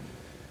about.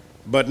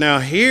 But now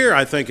here,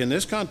 I think in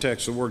this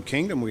context, the word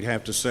kingdom, we'd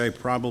have to say,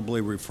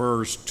 probably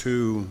refers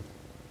to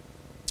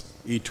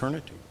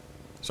eternity.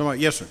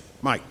 Somebody, yes, sir,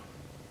 Mike.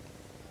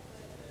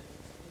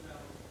 You know,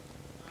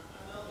 I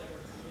know they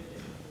were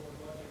committed toward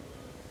what they were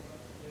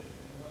going to do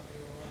and what they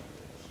were going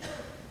to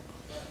achieve,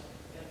 but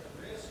at the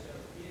risk of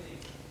getting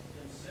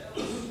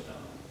themselves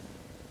stoned,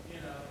 you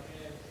know,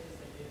 as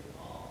they did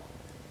Paul,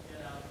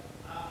 you know,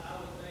 I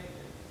would think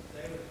that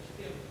they would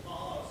give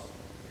pause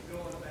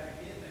going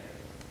back in there,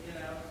 you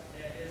know,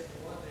 as to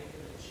what they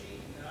could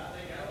achieve. Now, I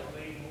think I would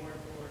lean more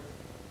toward,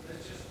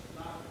 let's just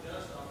knock the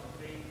dust off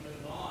the feet and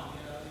move on,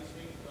 you know, these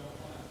people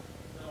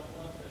don't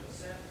want to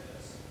accept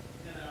this,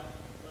 you know,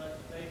 but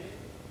they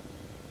didn't.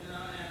 You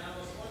know, and I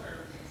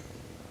wonder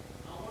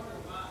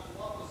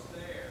what was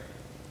there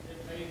that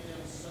made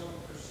them so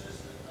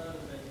persistent other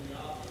than the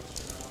obvious,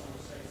 you know, I want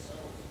to say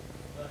souls,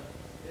 but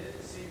they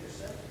didn't seem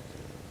receptive to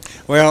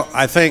it. Well,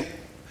 I think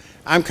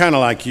I'm kind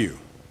of like you.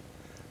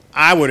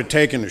 I would have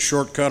taken the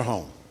shortcut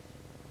home.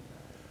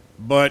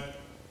 But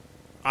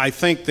I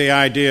think the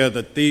idea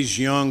that these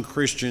young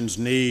Christians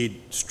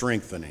need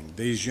strengthening,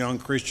 these young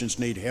Christians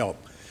need help.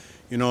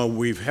 You know,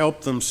 we've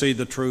helped them see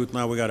the truth,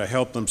 now we got to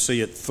help them see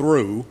it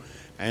through.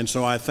 And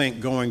so I think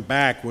going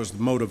back was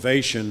the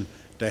motivation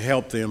to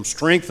help them,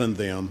 strengthen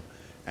them,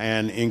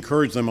 and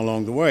encourage them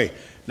along the way.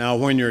 Now,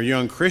 when you're a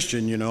young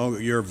Christian, you know,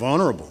 you're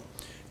vulnerable,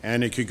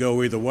 and it could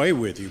go either way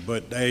with you.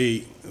 But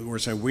they were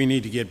saying, we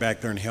need to get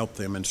back there and help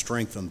them and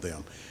strengthen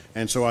them.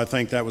 And so I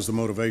think that was the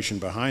motivation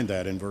behind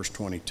that in verse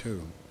 22.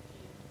 What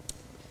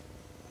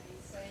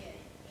he's saying,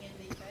 in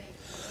the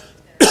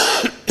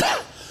faith,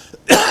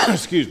 they're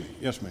Excuse me.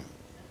 Yes, ma'am. in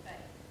faith.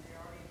 They're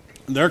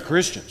already They're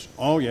Christians.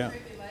 Oh, yeah.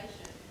 tribulation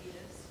is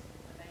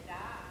when they die,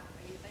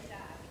 or if they die,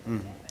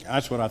 Mm. heaven.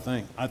 That's what I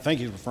think. I think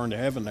he's referring to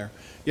heaven there.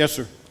 Yes,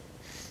 sir.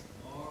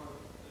 Are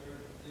there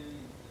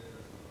things that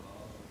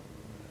allow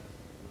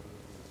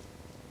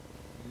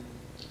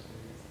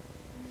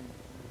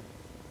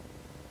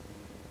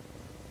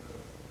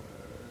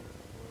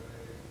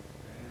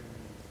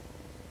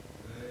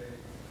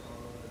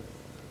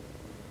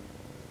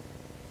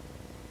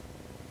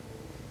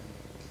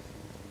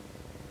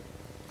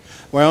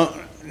Well,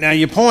 now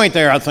your point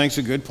there, I think, is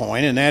a good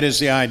point, and that is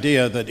the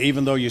idea that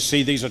even though you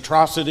see these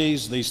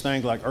atrocities, these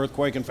things like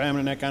earthquake and famine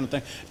and that kind of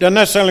thing, doesn't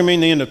necessarily mean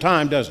the end of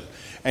time, does it?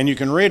 And you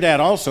can read that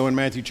also in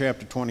Matthew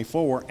chapter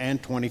 24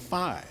 and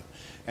 25.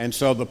 And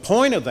so the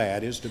point of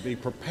that is to be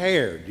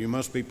prepared. You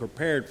must be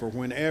prepared for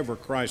whenever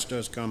Christ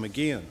does come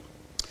again.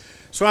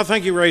 So I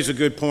think you raise a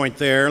good point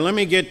there. Let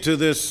me get to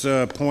this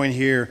point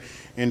here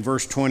in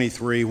verse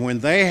 23. When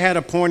they had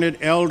appointed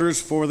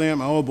elders for them,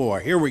 oh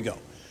boy, here we go.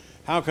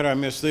 How could I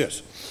miss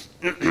this?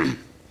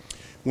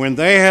 When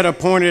they had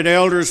appointed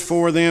elders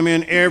for them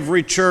in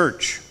every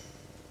church,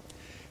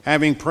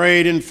 having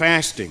prayed and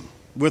fasting,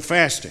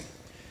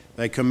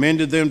 they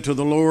commended them to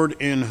the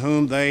Lord in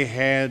whom they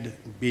had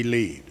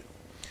believed.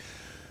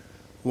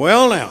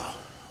 Well, now,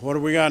 what do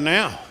we got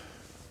now?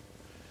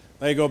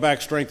 They go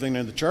back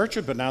strengthening the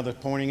churches, but now they're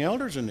appointing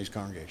elders in these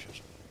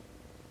congregations.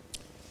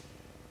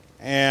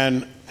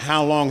 And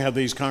how long have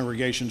these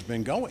congregations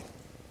been going?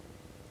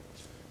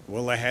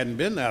 Well, they hadn't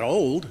been that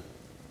old.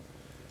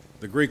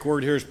 The Greek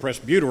word here is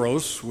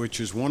presbyteros, which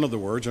is one of the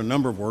words, a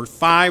number of words,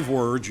 5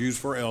 words used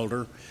for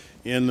elder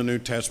in the New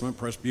Testament.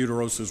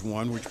 Presbyteros is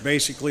one, which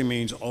basically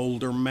means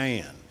older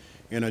man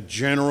in a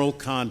general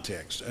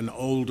context, an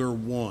older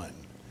one.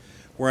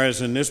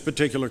 Whereas in this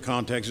particular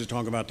context, it's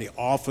talking about the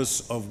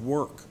office of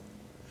work.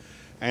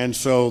 And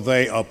so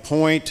they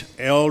appoint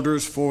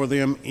elders for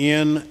them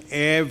in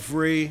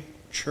every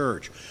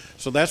church.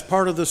 So that's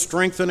part of the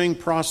strengthening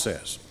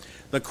process.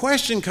 The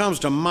question comes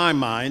to my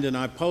mind, and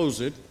I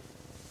pose it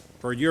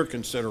for your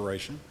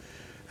consideration.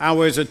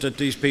 How is it that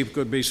these people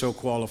could be so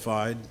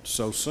qualified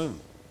so soon?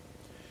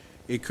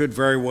 It could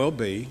very well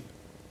be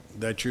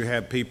that you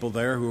have people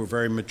there who are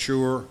very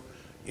mature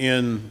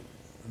in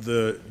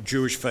the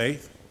Jewish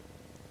faith.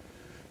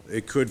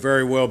 It could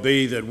very well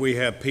be that we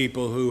have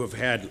people who have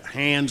had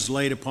hands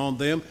laid upon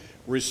them,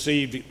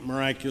 received the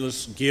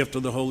miraculous gift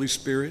of the Holy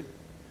Spirit.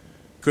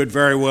 Could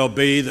very well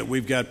be that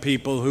we've got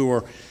people who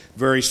are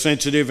very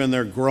sensitive and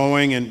they're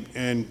growing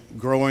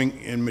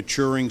and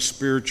maturing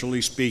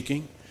spiritually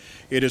speaking.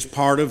 It is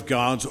part of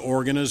God's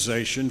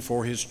organization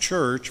for His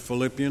church,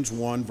 Philippians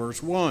 1,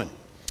 verse 1.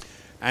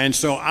 And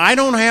so I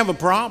don't have a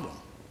problem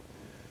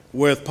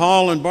with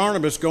Paul and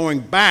Barnabas going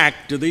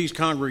back to these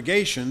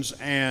congregations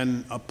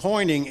and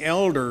appointing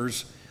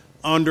elders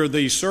under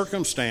these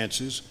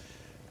circumstances,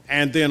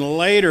 and then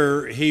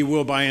later he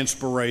will, by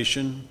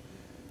inspiration,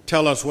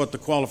 tell us what the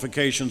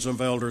qualifications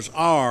of elders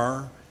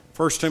are,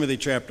 1 Timothy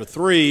chapter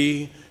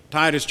 3,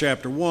 Titus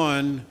chapter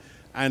 1,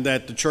 and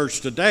that the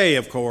church today,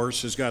 of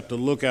course, has got to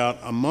look out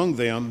among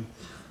them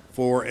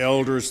for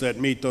elders that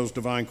meet those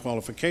divine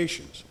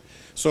qualifications.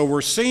 So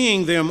we're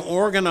seeing them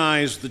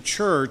organize the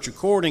church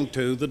according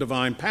to the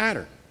divine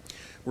pattern.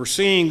 We're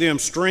seeing them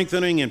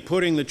strengthening and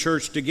putting the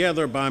church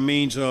together by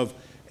means of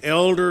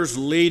elders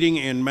leading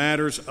in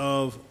matters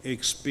of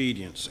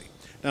expediency.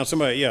 Now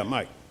somebody, yeah,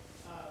 Mike.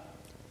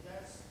 That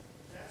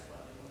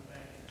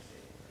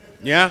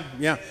Yeah,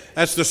 yeah.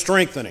 That's the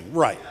strengthening.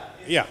 Right.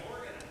 Yeah.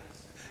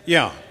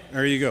 Yeah.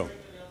 There you go.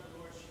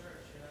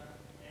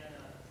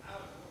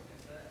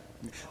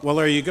 Well,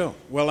 there you go.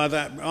 Well,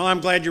 I'm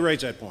glad you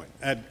raised that point.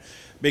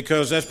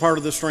 Because that's part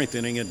of the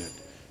strengthening, isn't it?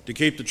 To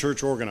keep the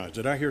church organized.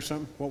 Did I hear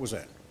something? What was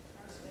that?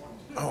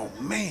 Oh,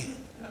 man.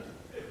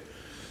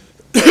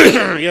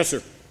 Yes,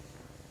 sir.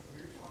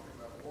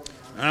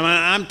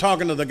 I'm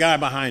talking to the guy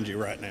behind you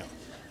right now.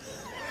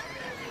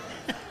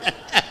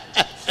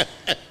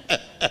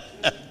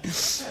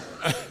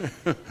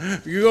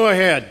 You go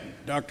ahead,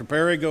 Dr.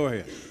 Perry, go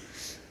ahead. My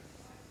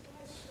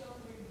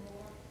stumbling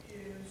block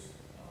is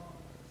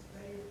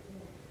they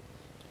appointed.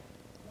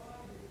 Why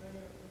did they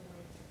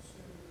appoint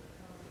instead of the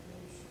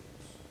congregations?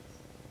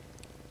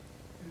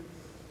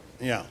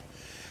 Yeah.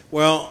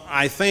 Well,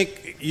 I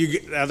think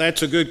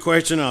that's a good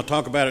question. I'll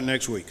talk about it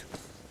next week.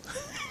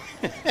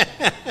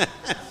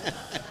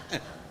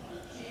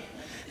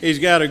 He's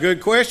got a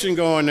good question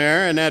going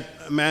there, and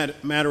that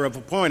matter of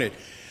appointed.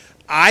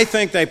 I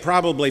think they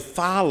probably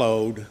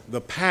followed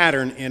the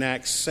pattern in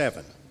Acts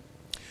 7,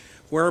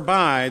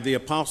 whereby the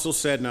apostle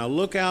said, now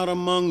look out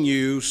among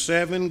you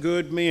 7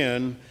 good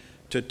men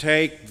to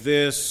take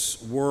this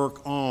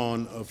work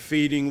on of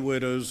feeding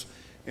widows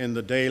and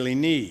the daily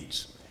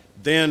needs.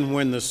 Then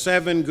when the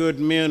 7 good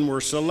men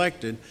were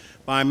selected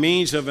by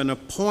means of an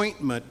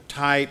appointment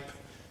type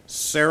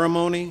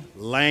ceremony,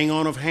 laying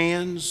on of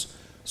hands,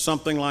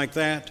 something like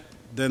that,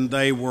 then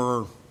they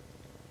were,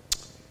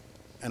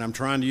 and I'm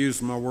trying to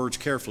use my words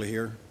carefully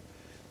here,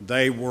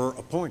 they were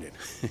appointed.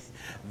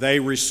 They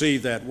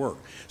received that work.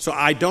 So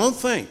I don't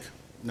think,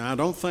 now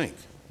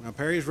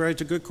Perry's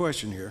raised a good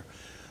question here.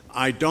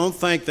 I don't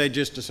think they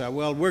just decide,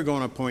 well, we're going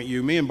to appoint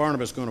you. Me and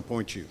Barnabas are going to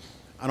appoint you.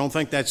 I don't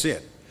think that's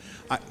it.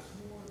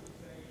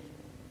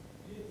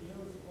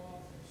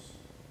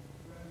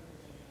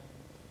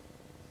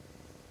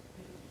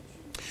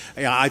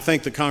 Yeah, I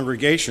think the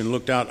congregation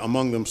looked out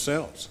among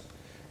themselves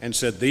and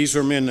said, these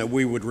are men that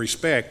we would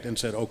respect, and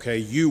said, okay,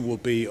 you will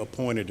be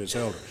appointed as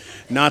elder.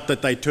 Not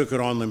that they took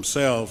it on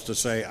themselves to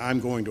say, I'm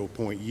going to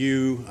appoint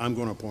you, I'm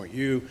going to appoint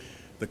you.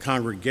 The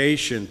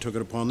congregation took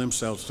it upon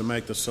themselves to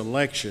make the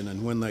selection,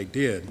 and when they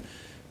did,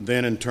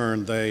 then in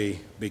turn they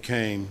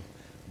became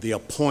the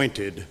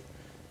appointed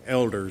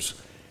elders,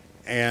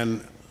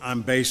 and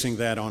I'm basing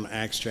that on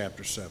Acts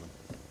chapter 7.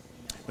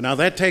 Now,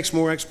 that takes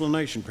more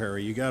explanation,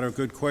 Perry. You got a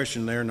good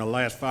question there in the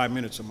last 5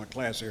 minutes of my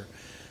class here.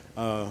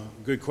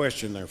 Good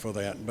question there for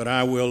that. But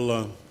I'll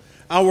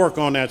work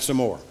on that some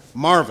more.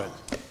 Marvin.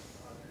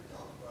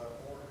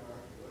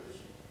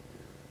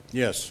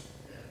 Yes.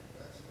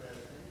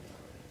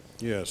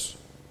 Yes.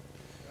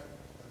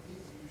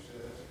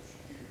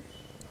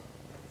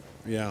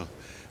 Yeah.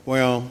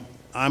 Well,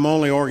 I'm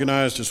only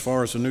organized as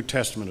far as the New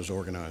Testament is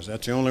organized.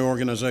 That's the only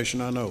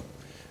organization I know.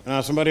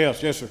 Now, somebody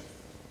else. Yes, sir.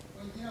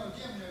 Well, Jim,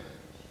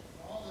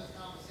 all this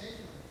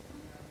conversation,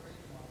 my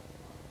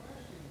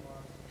question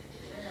was, the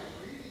way I'm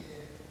reading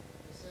it,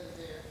 it says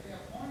they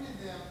appointed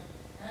them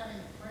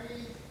having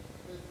prayed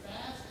with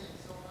fasting,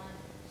 so I'm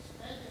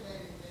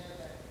speculating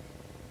there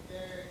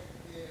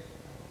that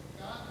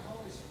God the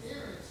Holy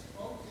Spirit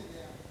spoke to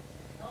them,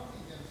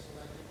 helping them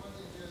select. It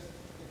wasn't just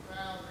the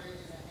crowd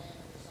raising a hand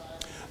and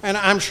deciding. And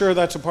I'm sure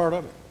that's a part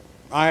of it.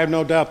 I have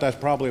no doubt that's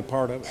probably a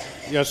part of it.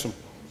 Yes, sir.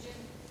 Jim,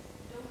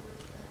 don't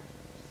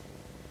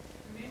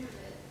remember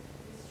that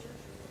these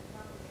churches were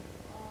probably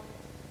all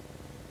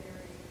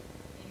very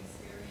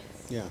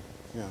inexperienced. Yeah,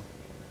 yeah.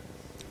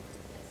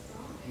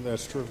 They were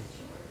That's true. immature.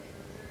 They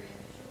were very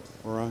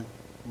immature.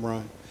 Right,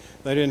 right.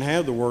 They didn't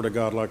have the Word of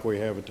God like we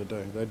have it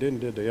today. They didn't,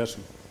 did they? Yes,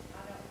 sir.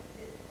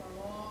 For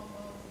long,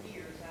 long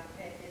years,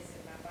 I've had this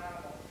in my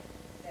Bible,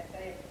 that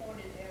they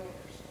appointed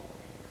elders for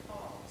a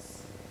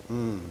cause.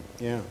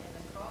 Yeah, And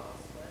the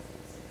cause was it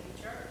was a new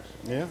church.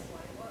 Yeah. That's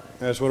what it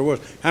was. that's what it was.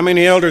 How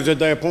many elders did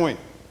they appoint?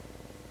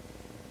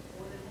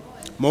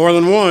 More than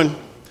one. More than one.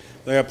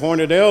 They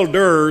appointed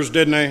elders,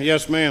 didn't they?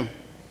 Yes, ma'am.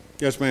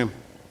 Yes, ma'am.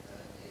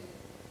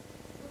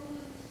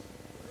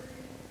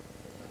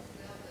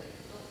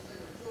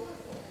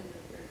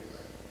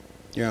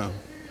 Yeah.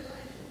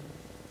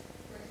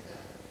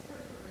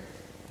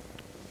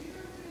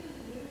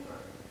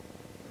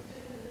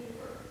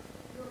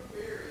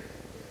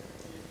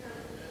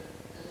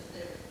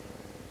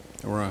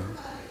 Right.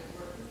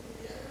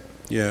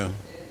 Yeah.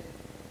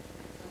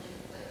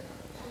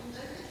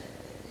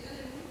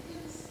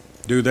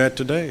 Do that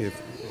today.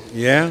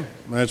 Yeah,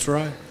 that's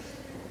right.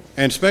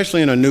 And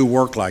especially in a new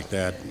work like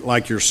that,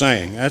 like you're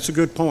saying. That's a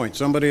good point.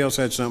 Somebody else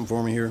had something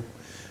for me here.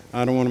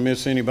 I don't want to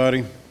miss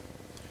anybody.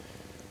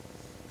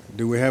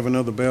 Do we have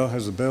another bell?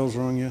 Has the bells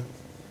rung yet?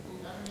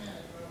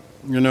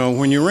 You know,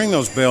 when you ring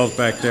those bells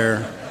back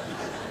there,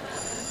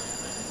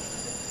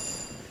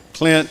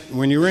 Clint,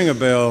 when you ring a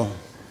bell,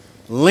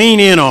 lean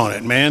in on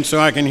it, man, so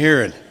I can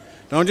hear it.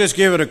 Don't just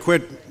give it a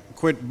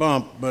quick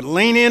bump, but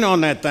lean in on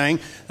that thing.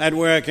 That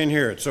way I can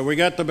hear it. So we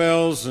got the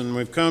bells, and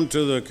we've come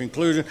to the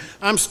conclusion.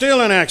 I'm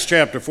still in Acts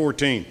chapter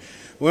 14.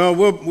 Well,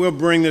 we'll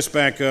bring this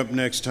back up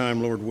next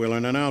time, Lord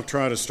willing, and I'll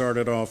try to start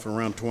it off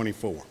around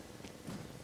 24.